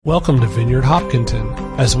Welcome to Vineyard Hopkinton.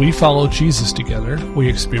 As we follow Jesus together, we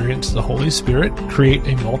experience the Holy Spirit, create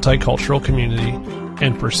a multicultural community,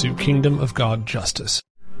 and pursue Kingdom of God justice.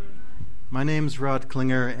 My name's Rod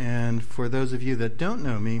Klinger, and for those of you that don't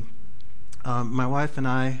know me, my wife and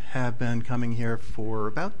I have been coming here for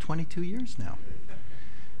about 22 years now.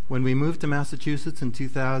 When we moved to Massachusetts in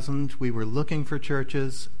 2000, we were looking for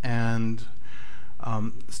churches and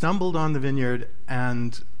stumbled on the Vineyard,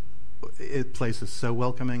 and it place is so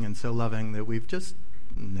welcoming and so loving that we've just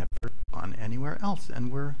never gone anywhere else,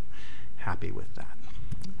 and we're happy with that.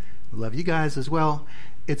 We love you guys as well.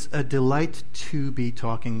 It's a delight to be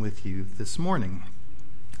talking with you this morning.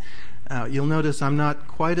 You'll notice I'm not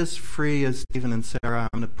quite as free as Stephen and Sarah.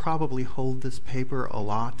 I'm going to probably hold this paper a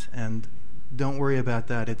lot, and don't worry about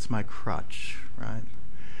that. It's my crutch, right?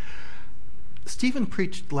 Stephen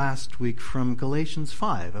preached last week from Galatians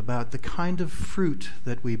 5 about the kind of fruit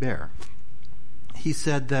that we bear. He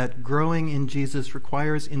said that growing in Jesus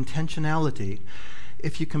requires intentionality.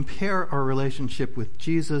 If you compare our relationship with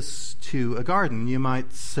Jesus to a garden, you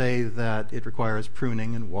might say that it requires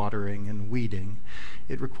pruning and watering and weeding.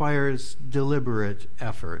 It requires deliberate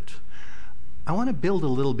effort. I want to build a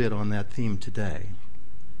little bit on that theme today.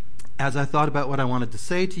 As I thought about what I wanted to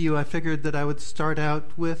say to you, I figured that I would start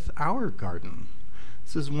out with our garden.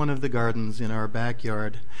 This is one of the gardens in our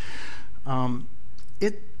backyard.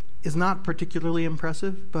 It is not particularly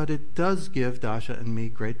impressive, but it does give Dasha and me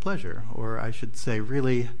great pleasure. Or I should say,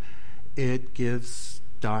 really, it gives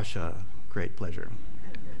Dasha great pleasure.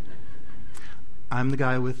 I'm the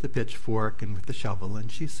guy with the pitchfork and with the shovel,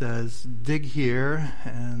 and she says, dig here,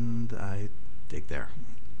 and I dig there.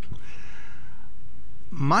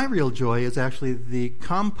 My real joy is actually the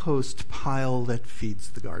compost pile that feeds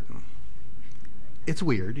the garden. It's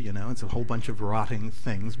weird, it's a whole bunch of rotting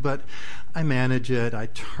things, but I manage it, I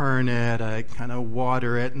turn it, I kind of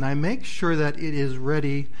water it, and I make sure that it is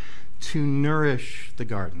ready to nourish the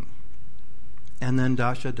garden. And then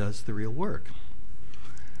Dasha does the real work.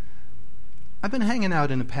 I've been hanging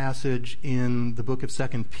out in a passage in the book of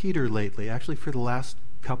 2 Peter lately, actually for the last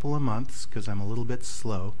couple of months, because I'm a little bit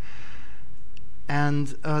slow. And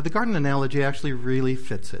the garden analogy actually really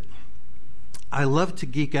fits it. I love to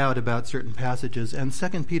geek out about certain passages, and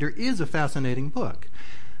 2 Peter is a fascinating book.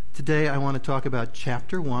 Today I want to talk about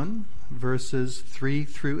chapter 1, verses 3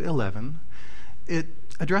 through 11. It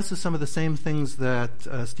addresses some of the same things that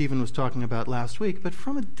Stephen was talking about last week, but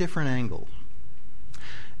from a different angle.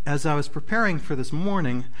 As I was preparing for this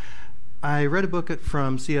morning, I read a book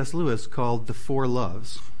from C.S. Lewis called The Four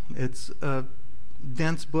Loves. It's a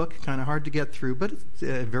dense book, kind of hard to get through, but it's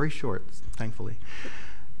very short, thankfully.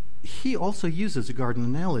 He also uses a garden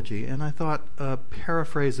analogy, and I thought a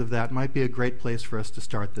paraphrase of that might be a great place for us to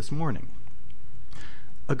start this morning.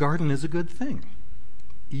 A garden is a good thing.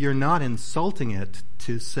 You're not insulting it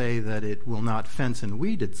to say that it will not fence and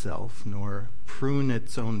weed itself, nor prune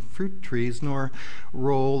its own fruit trees, nor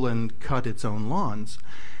roll and cut its own lawns.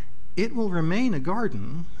 It will remain a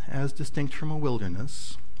garden, as distinct from a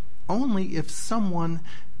wilderness, only if someone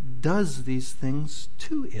does these things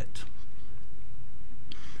to it.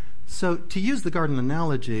 So, to use the garden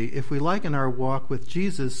analogy, if we liken our walk with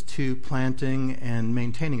Jesus to planting and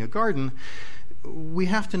maintaining a garden, we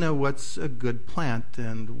have to know what's a good plant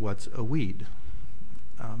and what's a weed.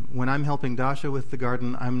 When I'm helping Dasha with the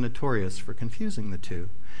garden, I'm notorious for confusing the two.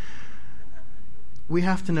 We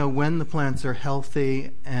have to know when the plants are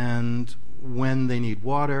healthy and when they need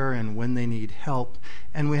water and when they need help,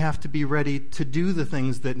 and we have to be ready to do the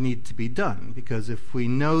things that need to be done, because if we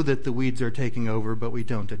know that the weeds are taking over but we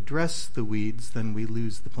don't address the weeds, then we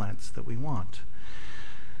lose the plants that we want.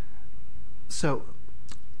 So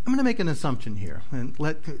I'm going to make an assumption here, and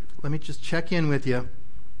let me just check in with you.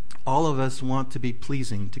 All of us want to be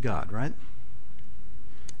pleasing to God, right?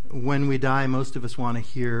 When we die, most of us want to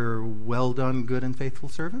hear, "Well done, good and faithful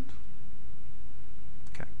servant."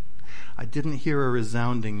 I didn't hear a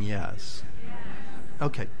resounding yes.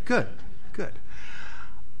 Okay, good.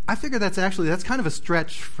 I figure that's kind of a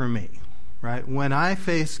stretch for me, right? When I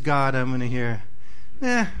face God, I'm going to hear,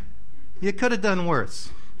 you could have done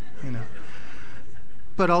worse,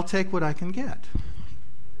 But I'll take what I can get.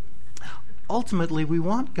 Ultimately, we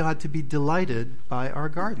want God to be delighted by our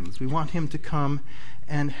gardens. We want him to come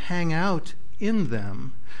and hang out in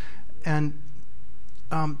them. And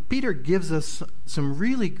Peter gives us some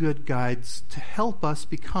really good guides to help us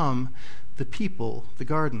become the people, the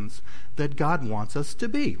gardens, that God wants us to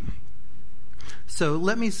be. So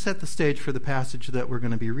let me set the stage for the passage that we're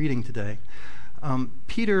going to be reading today.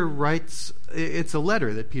 Peter writes, it's a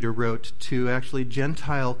letter that Peter wrote to actually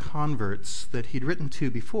Gentile converts that he'd written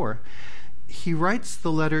to before. he writes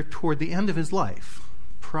the letter toward the end of his life,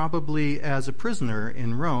 probably as a prisoner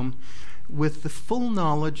in Rome, with the full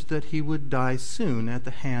knowledge that he would die soon at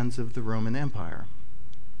the hands of the Roman Empire.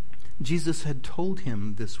 Jesus had told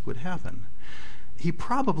him this would happen. He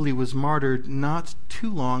probably was martyred not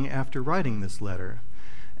too long after writing this letter,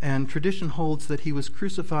 and tradition holds that he was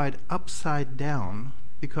crucified upside down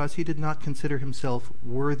because he did not consider himself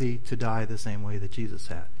worthy to die the same way that Jesus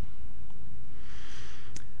had.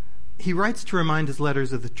 He writes to remind his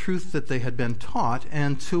letters of the truth that they had been taught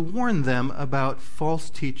and to warn them about false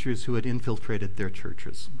teachers who had infiltrated their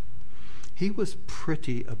churches. He was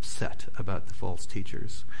pretty upset about the false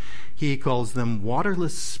teachers. He calls them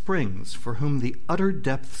waterless springs for whom the utter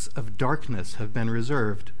depths of darkness have been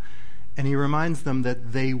reserved, and he reminds them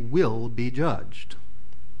that they will be judged.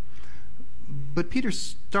 But Peter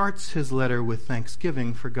starts his letter with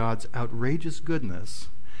thanksgiving for God's outrageous goodness,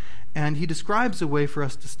 and he describes a way for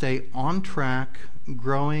us to stay on track,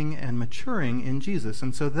 growing and maturing in Jesus.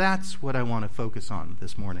 And so that's what I want to focus on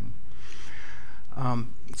this morning.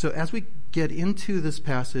 So as we get into this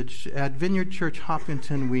passage, at Vineyard Church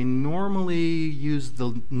Hopkinton, we normally use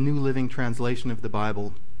the New Living Translation of the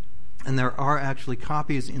Bible, and there are actually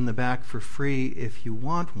copies in the back for free if you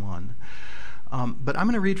want one. But I'm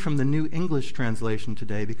going to read from the New English Translation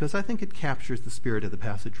today because I think it captures the spirit of the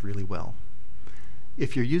passage really well.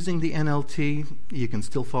 If you're using the NLT, you can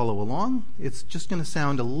still follow along. It's just going to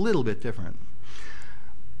sound a little bit different.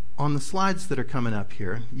 On the slides that are coming up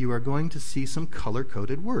here, you are going to see some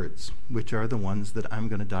color-coded words, which are the ones that I'm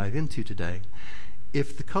going to dive into today.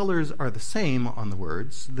 If the colors are the same on the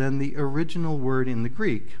words, then the original word in the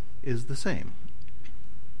Greek is the same.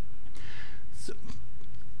 So,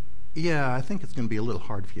 yeah, I think it's going to be a little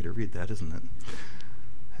hard for you to read that, isn't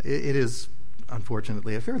it? It is,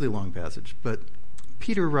 unfortunately, a fairly long passage, but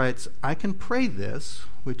Peter writes, I can pray this,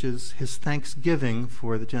 which is his thanksgiving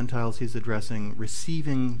for the Gentiles he's addressing,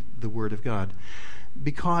 receiving the word of God,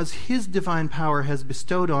 because his divine power has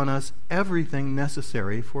bestowed on us everything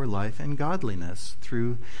necessary for life and godliness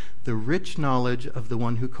through the rich knowledge of the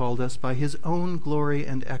one who called us by his own glory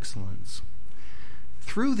and excellence.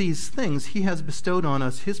 Through these things he has bestowed on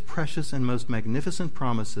us his precious and most magnificent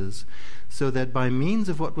promises, so that by means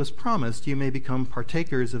of what was promised you may become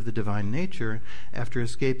partakers of the divine nature after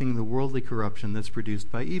escaping the worldly corruption that's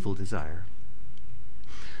produced by evil desire.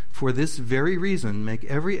 For this very reason, make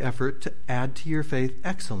every effort to add to your faith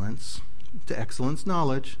excellence, to excellence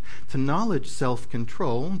knowledge, to knowledge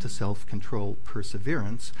self-control, to self-control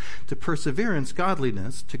perseverance, to perseverance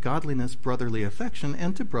godliness, to godliness brotherly affection,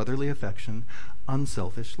 and to brotherly affection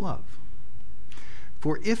unselfish love.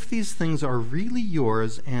 For if these things are really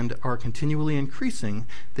yours and are continually increasing,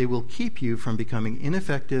 they will keep you from becoming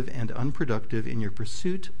ineffective and unproductive in your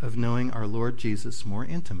pursuit of knowing our Lord Jesus more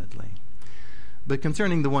intimately. But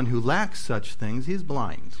concerning the one who lacks such things, he's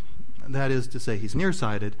blind. That is to say, he's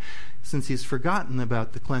nearsighted, since he's forgotten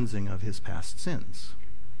about the cleansing of his past sins.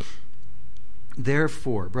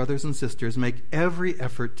 Therefore, brothers and sisters, make every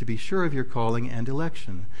effort to be sure of your calling and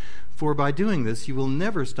election, for by doing this you will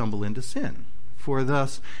never stumble into sin. For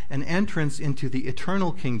thus an entrance into the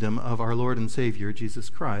eternal kingdom of our Lord and Savior, Jesus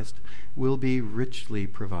Christ, will be richly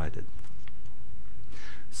provided.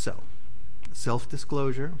 So,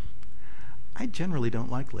 self-disclosure, I generally don't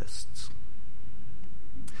like lists.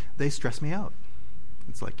 They stress me out.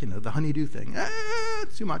 It's like, the honey-do thing.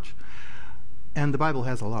 It's too much. And the Bible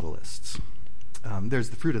has a lot of lists. There's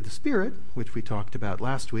the fruit of the Spirit, which we talked about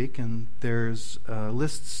last week, and there's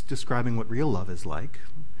lists describing what real love is like.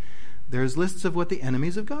 There's lists of what the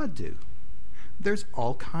enemies of God do. There's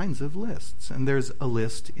all kinds of lists, and there's a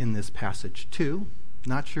list in this passage too.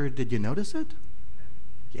 Not sure, did you notice it?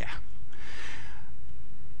 Yeah.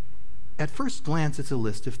 At first glance, it's a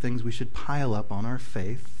list of things we should pile up on our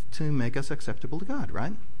faith to make us acceptable to God,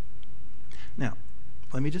 right? Now,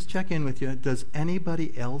 let me just check in with you. Does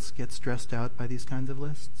anybody else get stressed out by these kinds of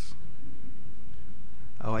lists?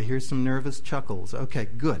 Oh, I hear some nervous chuckles. Okay,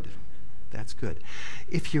 good. That's good.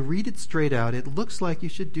 If you read it straight out, it looks like you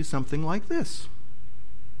should do something like this.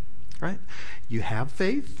 Right? You have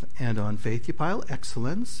faith, and on faith you pile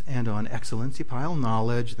excellence, and on excellence you pile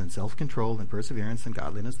knowledge, then self-control, then perseverance, then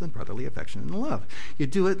godliness, then brotherly affection, and love. You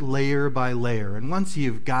do it layer by layer, and once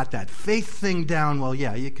you've got that faith thing down, well,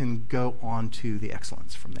 yeah, you can go on to the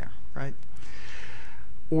excellence from there, right?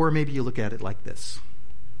 Or maybe you look at it like this.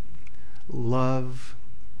 Love,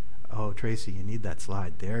 oh, Tracy, you need that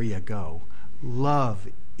slide. There you go. Love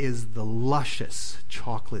is the luscious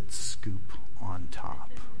chocolate scoop on top.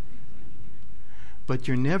 But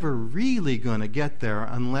you're never really going to get there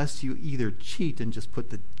unless you either cheat and just put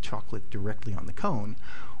the chocolate directly on the cone,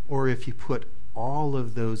 or if you put all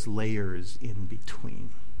of those layers in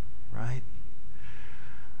between, right?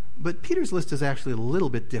 But Peter's list is actually a little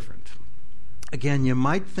bit different. Again, you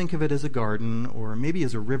might think of it as a garden or maybe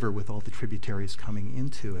as a river with all the tributaries coming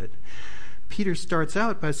into it. Peter starts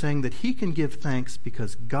out by saying that he can give thanks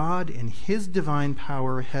because God in his divine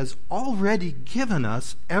power has already given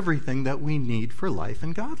us everything that we need for life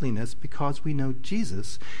and godliness because we know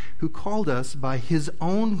Jesus, who called us by his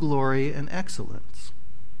own glory and excellence.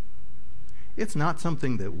 It's not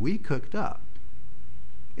something that we cooked up.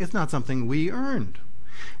 It's not something we earned.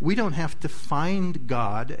 We don't have to find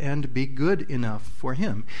God and be good enough for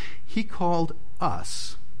him. He called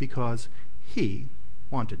us because he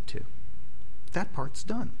wanted to. That part's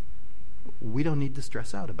done. We don't need to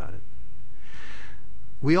stress out about it.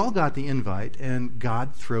 We all got the invite, and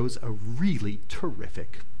God throws a really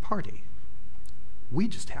terrific party. We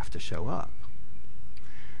just have to show up.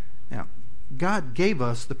 Now, God gave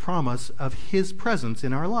us the promise of his presence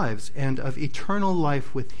in our lives and of eternal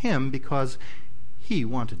life with him because he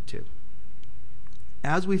wanted to.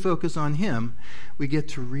 As we focus on him, we get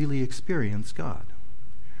to really experience God.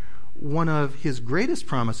 One of his greatest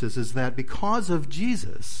promises is that because of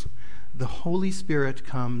Jesus, the Holy Spirit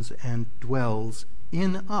comes and dwells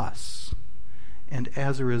in us, and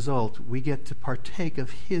as a result, we get to partake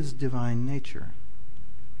of his divine nature.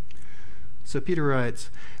 So Peter writes,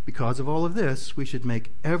 because of all of this, we should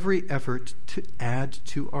make every effort to add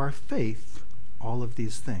to our faith all of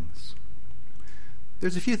these things.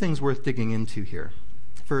 There's a few things worth digging into here.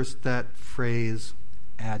 First, that phrase,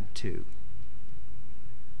 add to,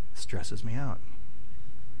 stresses me out.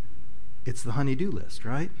 It's the honey-do list,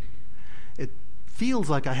 right? It feels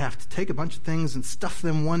like I have to take a bunch of things and stuff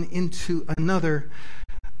them one into another,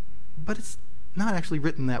 but it's not actually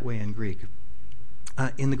written that way in Greek.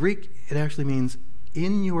 In the Greek, it actually means,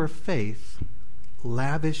 in your faith,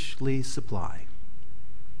 lavishly supply.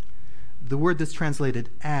 The word that's translated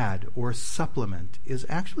add or supplement is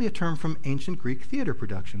actually a term from ancient Greek theater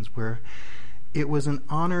productions where it was an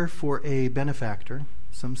honor for a benefactor,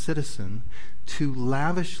 some citizen, to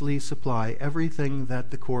lavishly supply everything that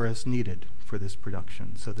the chorus needed for this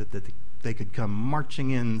production so that they could come marching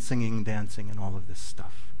in, singing, dancing, and all of this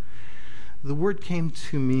stuff. The word came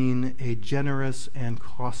to mean a generous and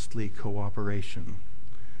costly cooperation.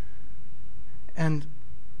 And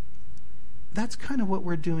that's kind of what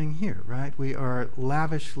we're doing here, right? We are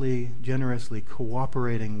lavishly, generously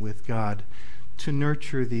cooperating with God to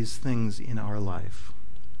nurture these things in our life.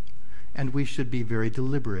 And we should be very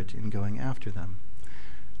deliberate in going after them.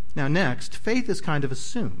 Now next, faith is kind of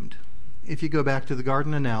assumed. If you go back to the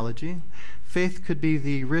garden analogy, faith could be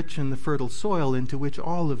the rich and the fertile soil into which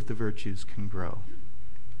all of the virtues can grow.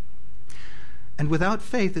 And without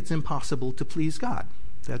faith, it's impossible to please God.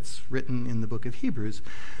 That's written in the book of Hebrews,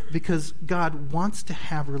 because God wants to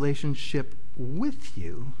have relationship with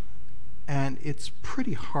you, and it's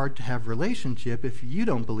pretty hard to have relationship if you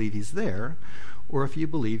don't believe he's there, or if you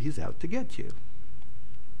believe he's out to get you.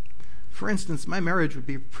 For instance, my marriage would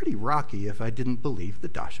be pretty rocky if I didn't believe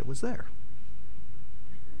that Dasha was there.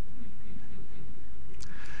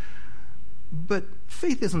 But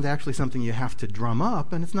faith isn't actually something you have to drum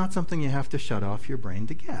up, and it's not something you have to shut off your brain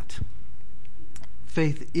to get.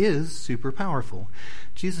 Faith is super powerful.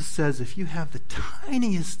 Jesus says if you have the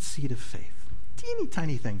tiniest seed of faith, teeny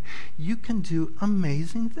tiny thing, you can do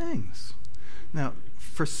amazing things. Now,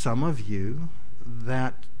 for some of you,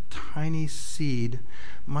 that tiny seed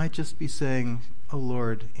might just be saying, "Oh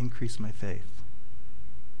Lord, increase my faith."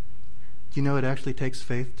 Do you know it actually takes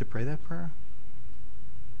faith to pray that prayer?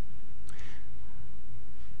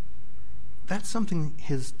 That's something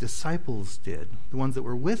his disciples did, the ones that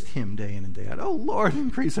were with him day in and day out. "Oh Lord,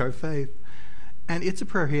 increase our faith." And it's a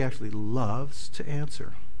prayer he actually loves to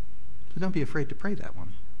answer. So don't be afraid to pray that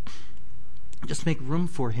one. Just make room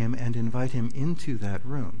for him and invite him into that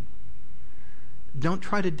room. Don't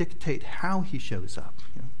try to dictate how he shows up.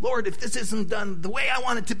 "Lord, if this isn't done the way I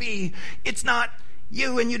want it to be, it's not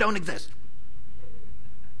you and you don't exist."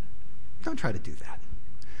 Don't try to do that.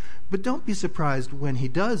 But don't be surprised when he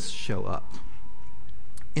does show up.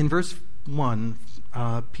 In verse 1,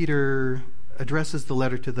 Peter addresses the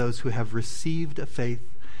letter to those who have received a faith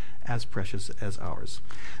as precious as ours.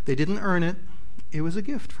 They didn't earn it. It was a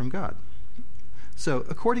gift from God. So,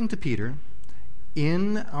 according to Peter,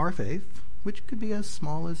 in our faith, which could be as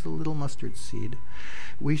small as a little mustard seed,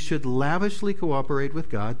 we should lavishly cooperate with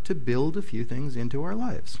God to build a few things into our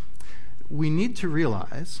lives. We need to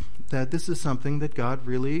realize that this is something that God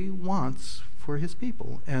really wants for his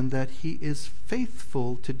people, and that he is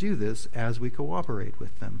faithful to do this as we cooperate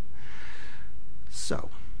with them. So,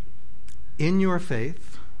 in your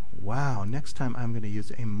faith, Wow, next time I'm going to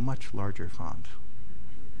use a much larger font.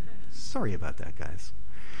 Sorry about that, guys.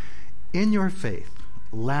 In your faith,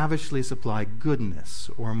 lavishly supply goodness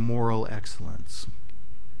or moral excellence.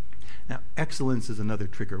 Now, excellence is another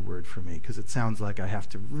trigger word for me because it sounds like I have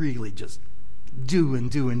to really just do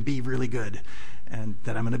and be really good, and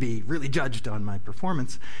that I'm going to be really judged on my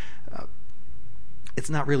performance. It's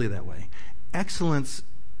not really that way. Excellence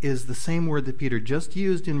is the same word that Peter just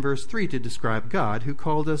used in verse 3 to describe God, who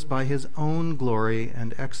called us by his own glory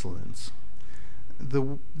and excellence.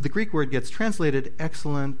 The Greek word gets translated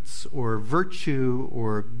excellence or virtue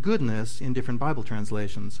or goodness in different Bible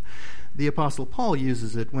translations. The Apostle Paul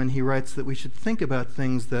uses it when he writes that we should think about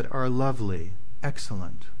things that are lovely,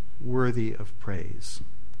 excellent, worthy of praise.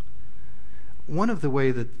 One of the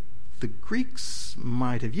way that the Greeks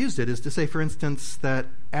might have used it is to say, for instance, that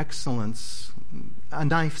excellence, a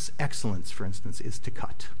knife's excellence, for instance, is to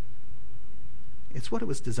cut. It's what it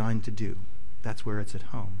was designed to do. That's where it's at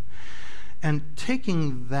home. And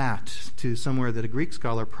taking that to somewhere that a Greek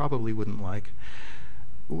scholar probably wouldn't like,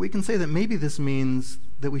 we can say that maybe this means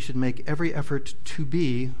that we should make every effort to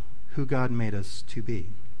be who God made us to be.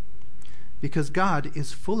 Because God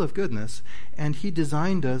is full of goodness, and he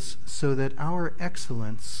designed us so that our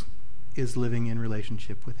excellence is living in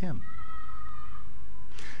relationship with him.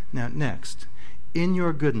 Now, next, in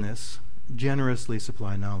your goodness, generously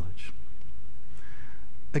supply knowledge.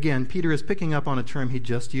 Again, Peter is picking up on a term he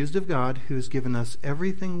just used of God, who has given us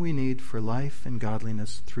everything we need for life and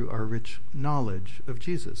godliness through our rich knowledge of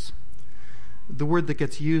Jesus. The word that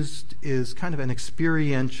gets used is kind of an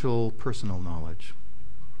experiential, personal knowledge.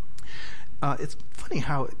 It's funny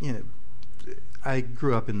how, I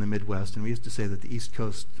grew up in the Midwest, and we used to say that the East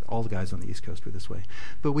Coast, all the guys on the East Coast were this way.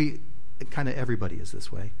 But everybody is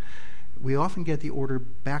this way. We often get the order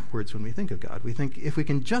backwards when we think of God. We think if we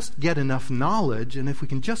can just get enough knowledge, and if we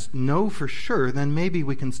can just know for sure, then maybe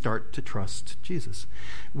we can start to trust Jesus,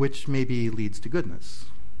 which maybe leads to goodness.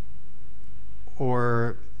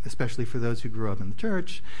 Or, especially for those who grew up in the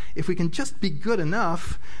church, if we can just be good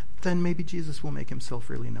enough, then maybe Jesus will make himself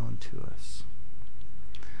really known to us.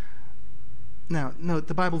 Now, note,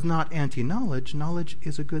 the Bible's not anti-knowledge. Knowledge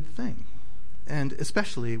is a good thing, and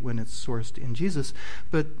especially when it's sourced in Jesus.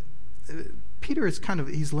 But Peter is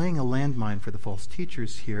he's laying a landmine for the false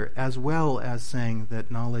teachers here, as well as saying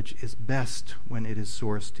that knowledge is best when it is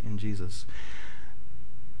sourced in Jesus.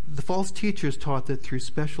 The false teachers taught that through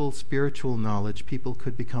special spiritual knowledge, people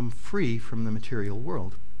could become free from the material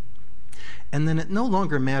world. And then it no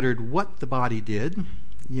longer mattered what the body did.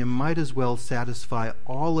 You might as well satisfy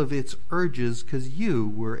all of its urges because you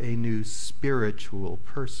were a new spiritual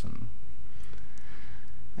person.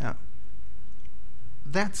 Now,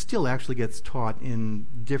 that still actually gets taught in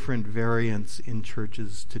different variants in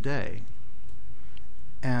churches today.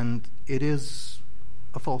 And it is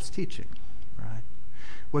a false teaching, right?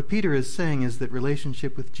 What Peter is saying is that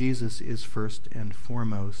relationship with Jesus is first and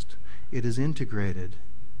foremost. It is integrated,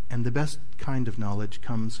 and the best kind of knowledge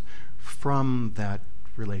comes from that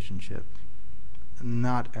relationship,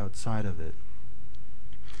 not outside of it.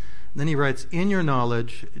 Then he writes, in your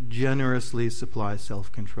knowledge, generously supply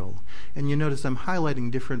self-control. And you notice I'm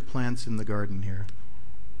highlighting different plants in the garden here.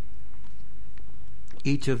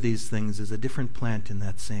 Each of these things is a different plant in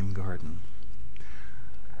that same garden.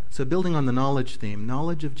 So building on the knowledge theme,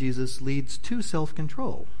 knowledge of Jesus leads to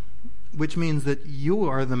self-control, which means that you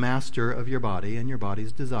are the master of your body and your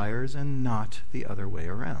body's desires and not the other way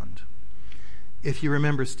around. If you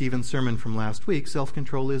remember Stephen's sermon from last week,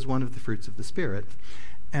 self-control is one of the fruits of the Spirit.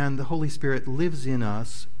 And the Holy Spirit lives in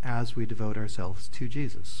us as we devote ourselves to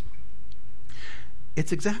Jesus.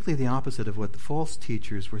 It's exactly the opposite of what the false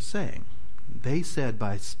teachers were saying. They said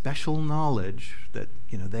by special knowledge that,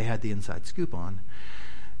 they had the inside scoop on,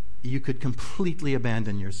 you could completely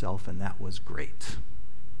abandon yourself, and that was great,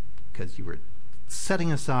 because you were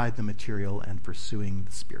setting aside the material and pursuing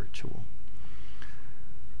the spiritual.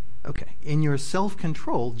 Okay, in your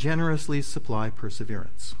self-control, generously supply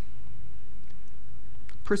perseverance.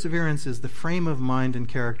 Perseverance is the frame of mind and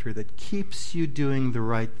character that keeps you doing the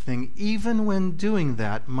right thing, even when doing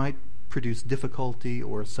that might produce difficulty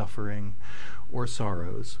or suffering or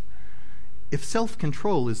sorrows. If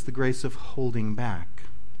self-control is the grace of holding back,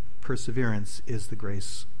 perseverance is the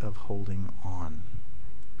grace of holding on.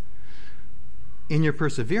 In your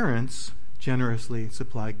perseverance, generously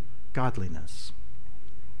supply godliness.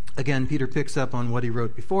 Again, Peter picks up on what he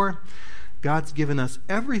wrote before. God's given us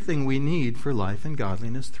everything we need for life and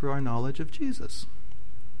godliness through our knowledge of Jesus.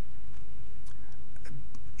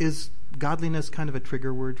 Is godliness kind of a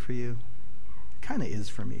trigger word for you? Kind of is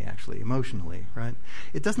for me, actually, emotionally, right?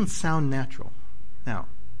 It doesn't sound natural. Now,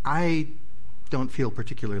 I don't feel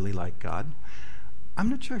particularly like God. I'm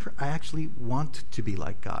not sure if I actually want to be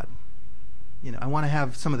like God. I want to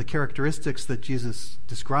have some of the characteristics that Jesus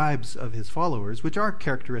describes of his followers, which are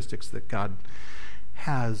characteristics that God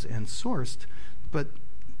has and sourced, but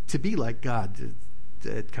to be like God,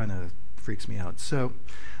 it kind of freaks me out. So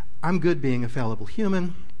I'm good being a fallible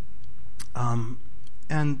human,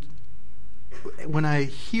 and when I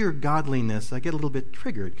hear godliness, I get a little bit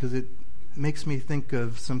triggered because it makes me think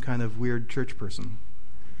of some kind of weird church person,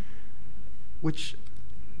 which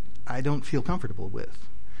I don't feel comfortable with.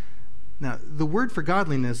 Now, the word for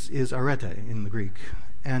godliness is arete in the Greek,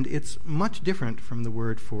 and it's much different from the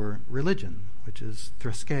word for religion, which is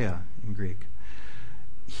threskeia in Greek.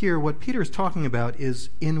 Here, what Peter is talking about is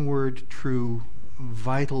inward, true,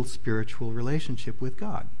 vital spiritual relationship with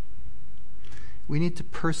God. We need to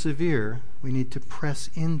persevere. We need to press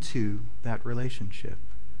into that relationship.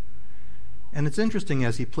 And it's interesting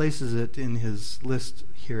as he places it in his list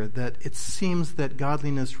here that it seems that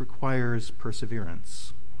godliness requires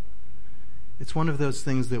perseverance. It's one of those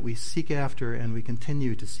things that we seek after and we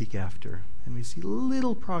continue to seek after. And we see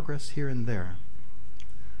little progress here and there.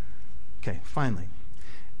 Okay, finally.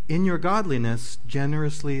 In your godliness,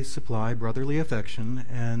 generously supply brotherly affection,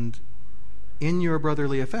 and in your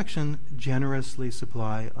brotherly affection, generously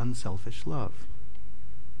supply unselfish love.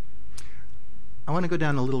 I want to go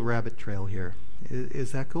down a little rabbit trail here.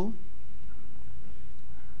 Is that cool?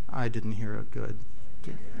 I didn't hear it good.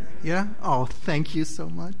 Yeah? Oh, thank you so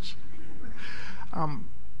much.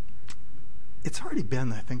 It's already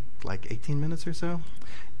been, I think, like 18 minutes or so.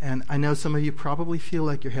 And I know some of you probably feel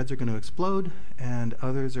like your heads are going to explode, and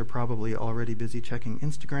others are probably already busy checking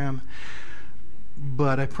Instagram.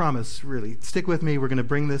 But I promise, really, stick with me. We're going to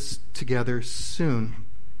bring this together soon.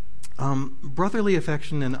 Brotherly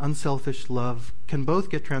affection and unselfish love can both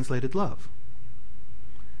get translated love.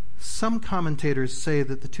 Some commentators say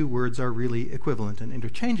that the two words are really equivalent and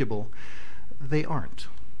interchangeable. They aren't.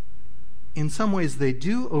 In some ways, they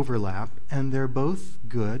do overlap, and they're both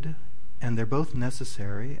good, and they're both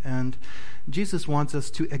necessary, and Jesus wants us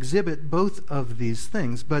to exhibit both of these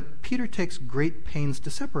things, but Peter takes great pains to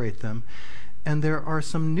separate them, and there are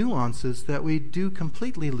some nuances that we do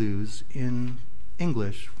completely lose in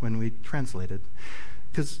English when we translate it.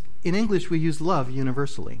 Because in English, we use love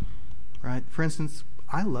universally, right? For instance,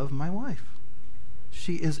 I love my wife.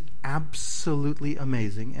 She is absolutely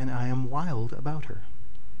amazing, and I am wild about her.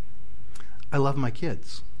 I love my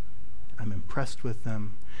kids. I'm impressed with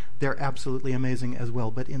them. They're absolutely amazing as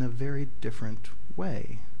well, but in a very different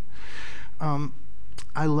way.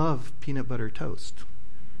 I love peanut butter toast.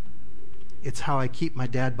 It's how I keep my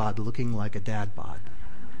dad bod looking like a dad bod.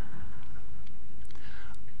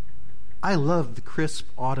 I love the crisp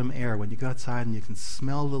autumn air when you go outside and you can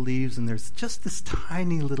smell the leaves and there's just this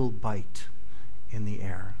tiny little bite in the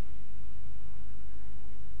air.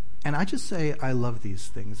 And I just say I love these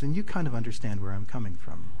things, and you kind of understand where I'm coming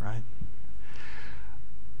from, right?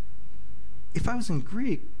 If I was in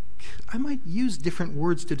Greek, I might use different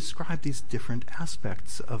words to describe these different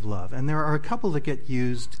aspects of love. And there are a couple that get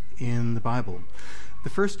used in the Bible.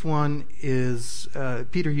 The first one is,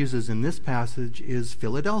 Peter uses in this passage, is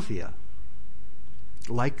Philadelphia,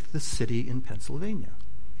 like the city in Pennsylvania.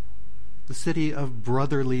 The city of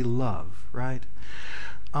brotherly love, right?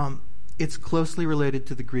 It's closely related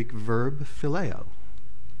to the Greek verb phileo.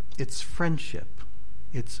 It's friendship.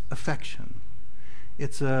 It's affection.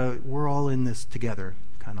 It's a we're all in this together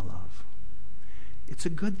kind of love. It's a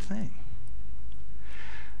good thing.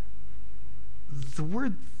 The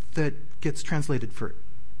word that gets translated for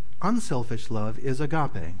unselfish love is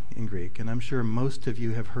agape in Greek, and I'm sure most of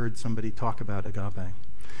you have heard somebody talk about agape.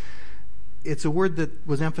 It's a word that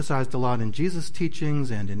was emphasized a lot in Jesus'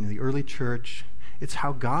 teachings and in the early church. It's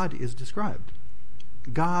how God is described.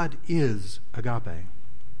 God is agape.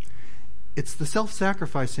 It's the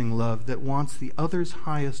self-sacrificing love that wants the other's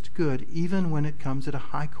highest good, even when it comes at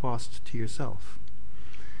a high cost to yourself.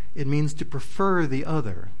 It means to prefer the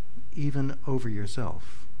other, even over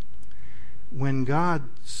yourself. When God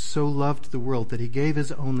so loved the world that he gave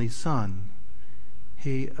his only Son,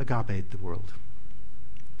 he agape'd the world.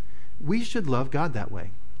 We should love God that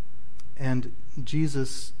way. And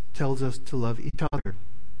Jesus tells us to love each other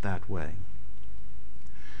that way.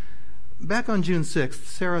 Back on June 6th,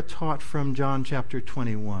 Sarah taught from John chapter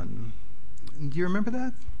 21. Do you remember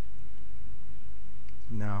that?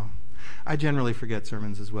 No. I generally forget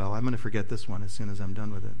sermons as well. I'm going to forget this one as soon as I'm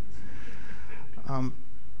done with it.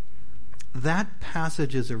 That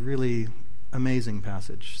passage is a really amazing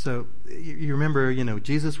passage. So you remember,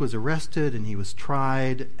 Jesus was arrested and he was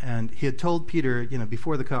tried, and he had told Peter,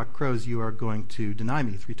 before the cock crows, you are going to deny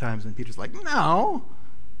me 3 times. And Peter's like, no.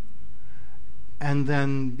 And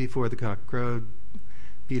then before the cock crowed,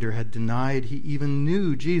 Peter had denied he even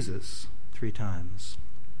knew Jesus 3 times.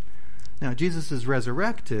 Now, Jesus is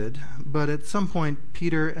resurrected, but at some point,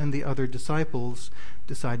 Peter and the other disciples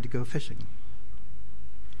decide to go fishing.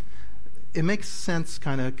 It makes sense,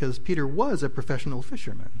 kind of, because Peter was a professional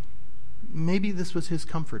fisherman. Maybe this was his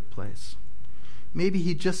comfort place. Maybe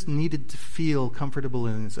he just needed to feel comfortable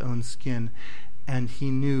in his own skin, and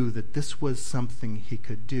he knew that this was something he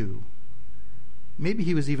could do. Maybe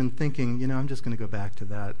he was even thinking, I'm just going to go back to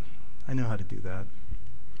that. I know how to do that.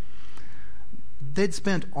 They'd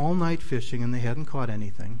spent all night fishing, and they hadn't caught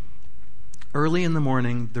anything. Early in the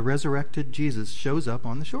morning, the resurrected Jesus shows up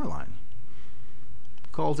on the shoreline.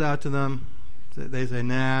 Calls out to them. They say,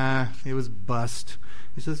 nah, it was bust.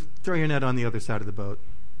 He says, throw your net on the other side of the boat.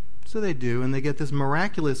 So they do, and they get this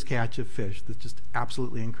miraculous catch of fish that's just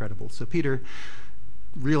absolutely incredible. So Peter,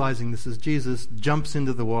 realizing this is Jesus, jumps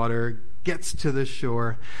into the water, gets to the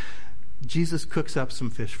shore. Jesus cooks up some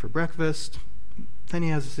fish for breakfast. Then he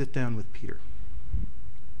has to sit down with Peter.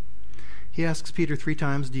 He asks Peter 3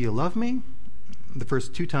 times, do you love me? The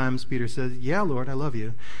first 2 times, Peter says, yeah, Lord, I love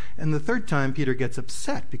you. And the 3rd time, Peter gets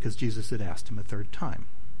upset because Jesus had asked him a 3rd time.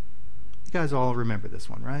 You guys all remember this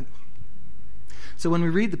one, right? So when we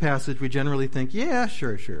read the passage, we generally think, yeah,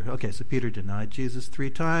 sure. Okay, so Peter denied Jesus 3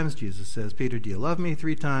 times. Jesus says, Peter, do you love me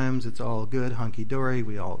 3 times? It's all good, hunky-dory.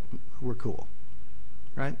 We're cool,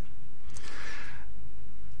 right?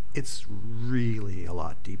 It's really a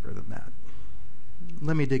lot deeper than that.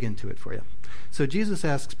 Let me dig into it for you. So Jesus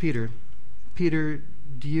asks Peter, do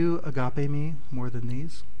you agape me more than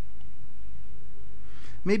these?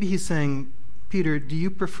 Maybe he's saying, Peter, do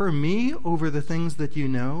you prefer me over the things that you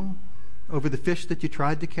know? Over the fish that you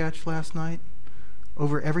tried to catch last night?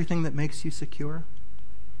 Over everything that makes you secure?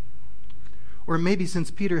 Or maybe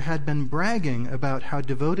since Peter had been bragging about how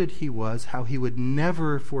devoted he was, how he would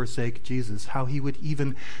never forsake Jesus, how he would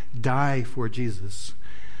even die for Jesus,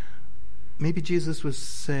 maybe Jesus was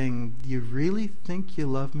saying, you really think you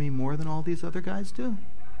love me more than all these other guys do?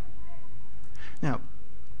 Now,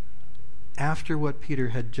 after what Peter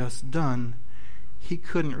had just done, he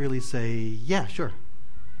couldn't really say, yeah, sure.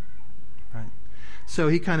 Right? So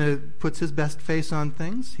he kind of puts his best face on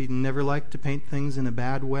things. He never liked to paint things in a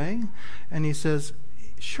bad way. And he says,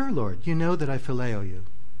 sure, Lord, you know that I phileo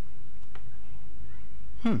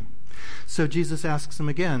you. So Jesus asks him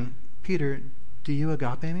again, Peter, do you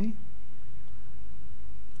agape me?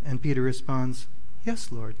 And Peter responds,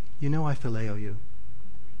 yes, Lord, you know I phileo you.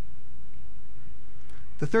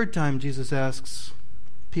 The 3rd time Jesus asks,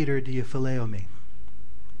 Peter, do you phileo me?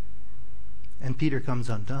 And Peter comes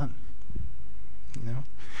undone.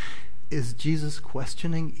 Is Jesus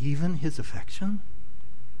questioning even his affection?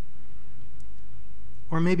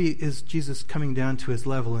 Or maybe is Jesus coming down to his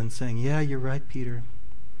level and saying, yeah, you're right, Peter,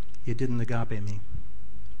 you didn't agape me.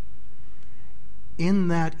 In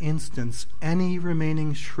that instance, any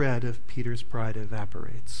remaining shred of Peter's pride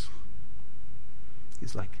evaporates.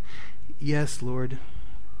 He's like, yes, Lord,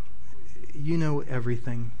 you know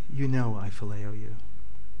everything. You know I phileo you.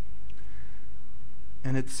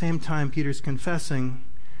 And at the same time, Peter's confessing,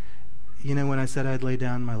 when I said I'd lay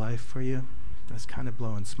down my life for you, that's kind of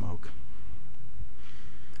blowing smoke.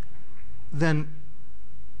 Then,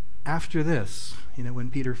 after this,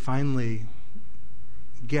 when Peter finally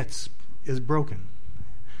is broken,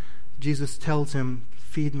 Jesus tells him,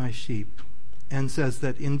 feed my sheep, and says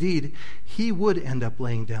that indeed he would end up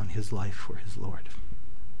laying down his life for his Lord.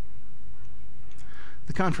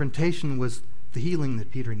 The confrontation was the healing that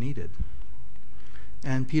Peter needed.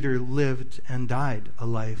 And Peter lived and died a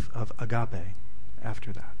life of agape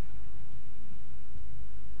after that.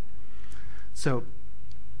 So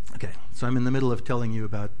I'm in the middle of telling you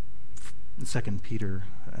about 2 Peter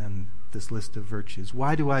and this list of virtues.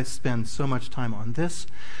 Why do I spend so much time on this?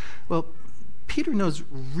 Well, Peter knows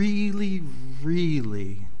really,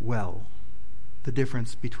 really well the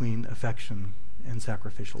difference between affection and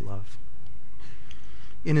sacrificial love.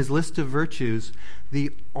 In his list of virtues,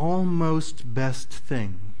 the almost best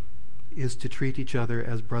thing is to treat each other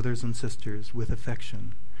as brothers and sisters with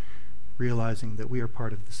affection, realizing that we are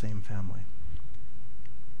part of the same family.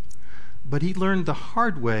 But he learned the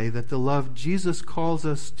hard way that the love Jesus calls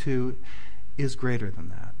us to is greater than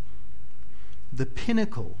that. The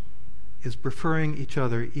pinnacle is preferring each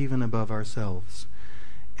other even above ourselves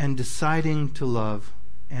and deciding to love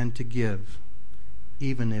and to give,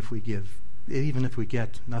 even if we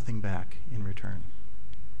get nothing back in return.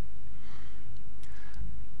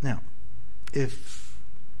 Now,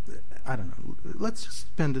 let's just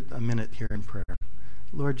spend a minute here in prayer.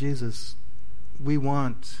 Lord Jesus, we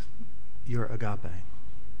want your agape.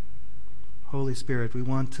 Holy Spirit, we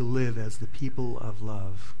want to live as the people of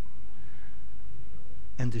love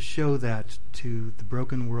and to show that to the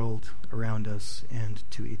broken world around us and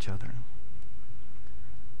to each other.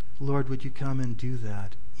 Lord, would you come and do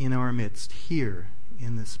that in our midst, here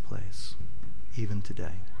in this place, even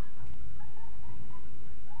today?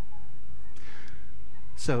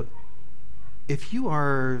 So, if you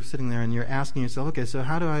are sitting there and you're asking yourself, okay, so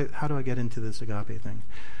how do I get into this agape thing?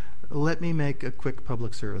 Let me make a quick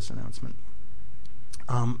public service announcement.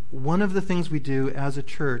 One of the things we do as a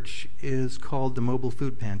church is called the Mobile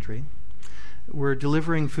Food Pantry. We're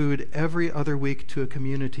delivering food every other week to a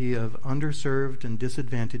community of underserved and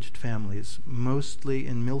disadvantaged families, mostly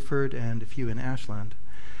in Milford and a few in Ashland.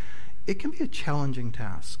 It can be a challenging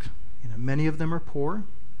task. Many of them are poor.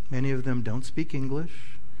 Many of them don't speak English.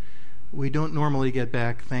 We don't normally get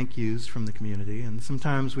back thank yous from the community, and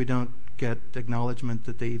sometimes we don't get acknowledgement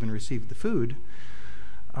that they even received the food.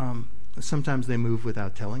 Sometimes they move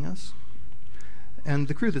without telling us. And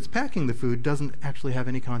the crew that's packing the food doesn't actually have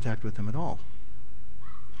any contact with them at all.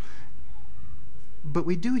 But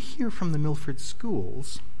we do hear from the Milford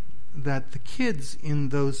schools that the kids in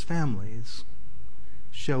those families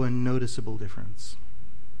show a noticeable difference.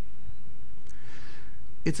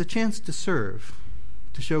 It's a chance to serve,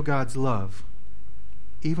 to show God's love,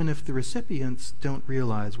 even if the recipients don't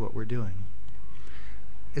realize what we're doing.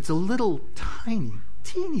 It's a little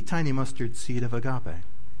teeny tiny mustard seed of agape.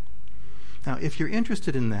 Now, if you're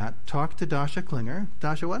interested in that, talk to Dasha Klinger.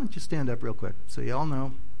 Dasha, why don't you stand up real quick so you all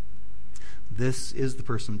know this is the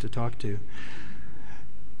person to talk to.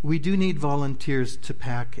 We do need volunteers to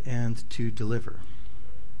pack and to deliver.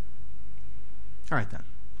 All right, then.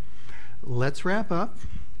 Let's wrap up.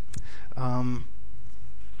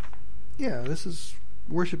 This is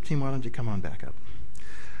worship team. Why don't you come on back up?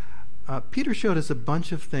 Peter showed us a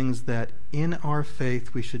bunch of things that in our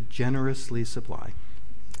faith we should generously supply.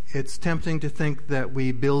 It's tempting to think that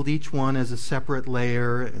we build each one as a separate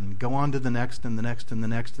layer and go on to the next and the next and the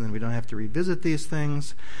next, and then we don't have to revisit these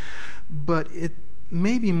things. But it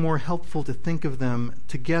may be more helpful to think of them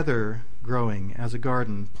together, growing as a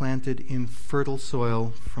garden planted in fertile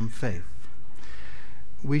soil from faith.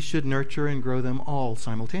 We should nurture and grow them all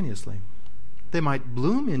simultaneously. They might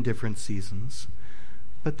bloom in different seasons,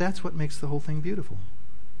 but that's what makes the whole thing beautiful.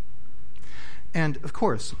 And, of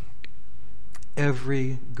course,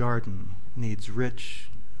 every garden needs rich,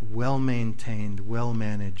 well-maintained,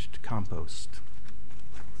 well-managed compost.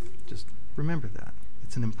 Just remember that.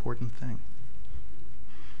 It's an important thing.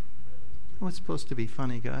 Oh, it's supposed to be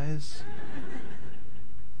funny, guys.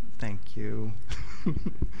 Thank you.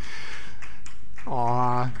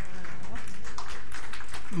 Aw.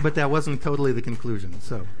 But that wasn't totally the conclusion,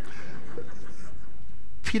 so...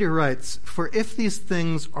 Peter writes, "For if these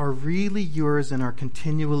things are really yours and are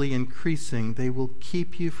continually increasing, they will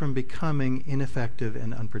keep you from becoming ineffective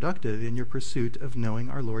and unproductive in your pursuit of knowing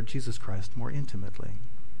our Lord Jesus Christ more intimately."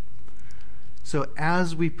 So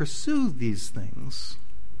as we pursue these things,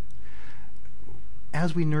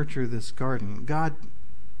 as we nurture this garden, God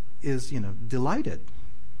is, delighted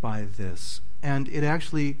by this. And it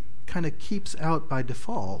actually kind of keeps out by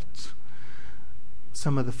default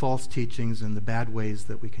some of the false teachings and the bad ways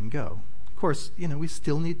that we can go. Of course, we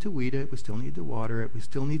still need to weed it, we still need to water it, we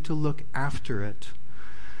still need to look after it.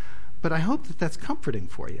 But I hope that that's comforting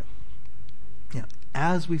for you.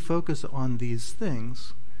 As we focus on these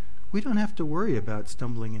things, we don't have to worry about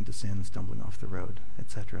stumbling into sin, stumbling off the road,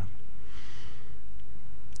 etc.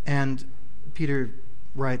 And Peter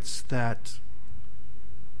writes that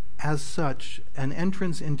as such, an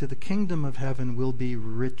entrance into the kingdom of heaven will be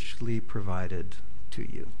richly provided to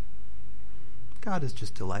you. God is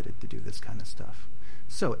just delighted to do this kind of stuff.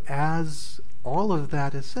 So as all of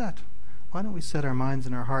that is set, why don't we set our minds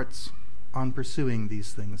and our hearts on pursuing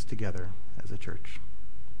these things together as a church?